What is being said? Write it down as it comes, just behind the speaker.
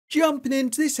Jumping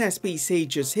into this SBC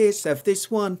just here, so for this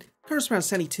one, costs around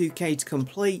 72k to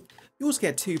complete. You also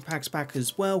get 2 packs back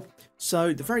as well.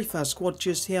 So the very first squad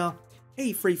just here,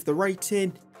 83 for the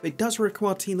rating, but it does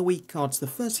require Team of the Week cards. The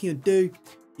first thing you do,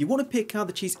 you want to pick out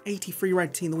the choose 83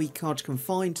 red Team of the Week cards you can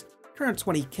find, around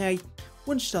 20k.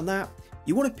 Once you've done that,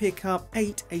 you want to pick up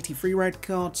 8 83 red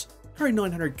cards, around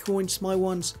 900 coins, my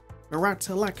ones,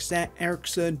 Morata, Lacazette,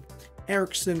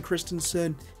 Ericsson,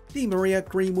 Christensen, Di Maria,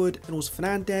 Greenwood, and also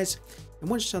Fernandez. And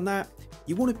once you've done that,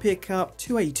 you want to pick up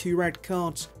 2 82 red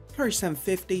cards, carry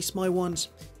 750, my ones,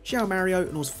 João Mario,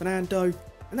 and also Fernando,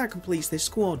 and that completes this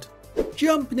squad.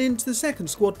 Jumping into the second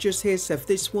squad just here, so for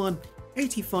this one,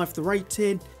 85 for the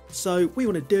rating. So we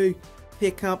want to do,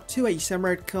 pick up 2 87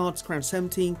 red cards, around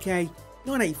 17k,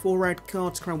 984 red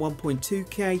cards, around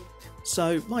 1.2k.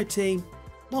 So my team,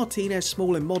 Martinez,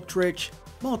 Smalling, Modric,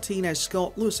 Martinez,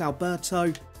 Scott, Luis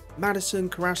Alberto, Madison,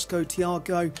 Carrasco,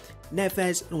 Thiago,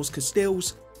 Neves, and also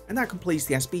Castells, and that completes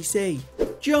the SBC.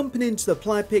 Jumping into the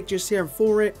player pick just here, and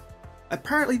for it,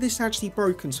 apparently this is actually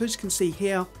broken, so as you can see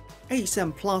here,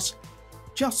 87 plus,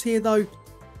 just here though,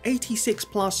 86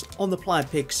 plus on the player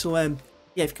pick. So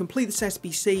yeah, if you complete this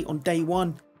SBC on day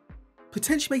one,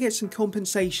 potentially may get some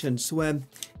compensation. So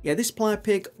yeah, this player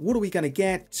pick, what are we going to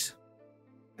get?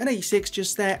 An 86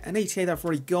 just there, an 88 I've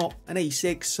already got, an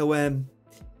 86, so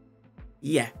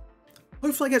yeah,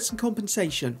 hopefully I get some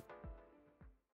compensation.